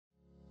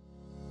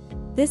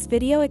This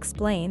video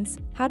explains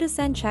how to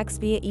send checks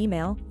via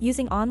email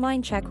using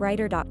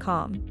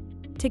onlineCheckWriter.com.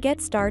 To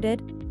get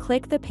started,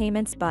 click the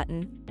Payments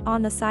button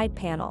on the side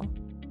panel.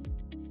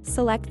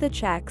 Select the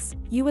checks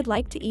you would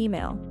like to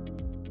email.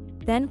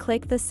 Then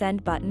click the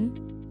Send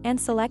button and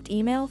select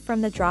Email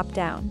from the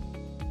drop-down.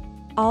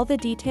 All the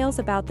details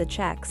about the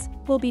checks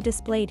will be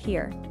displayed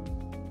here.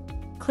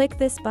 Click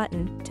this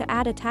button to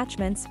add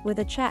attachments with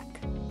a check.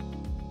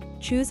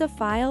 Choose a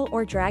file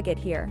or drag it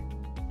here.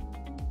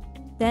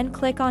 Then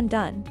click on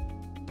Done.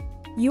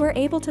 You are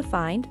able to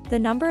find the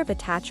number of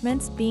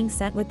attachments being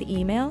sent with the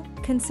email,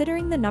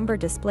 considering the number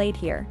displayed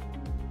here.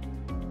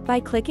 By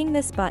clicking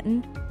this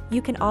button,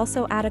 you can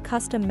also add a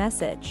custom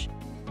message.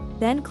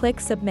 Then click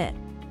Submit.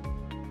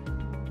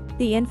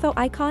 The info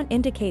icon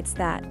indicates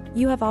that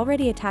you have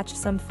already attached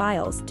some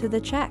files to the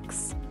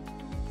checks.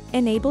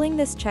 Enabling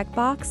this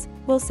checkbox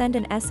will send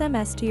an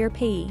SMS to your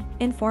payee,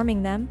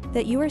 informing them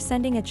that you are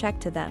sending a check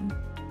to them.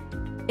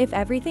 If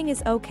everything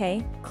is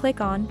okay, click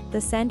on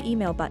the Send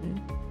Email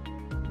button.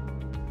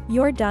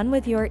 You're done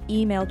with your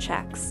email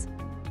checks.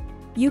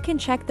 You can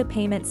check the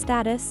payment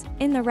status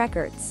in the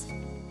records.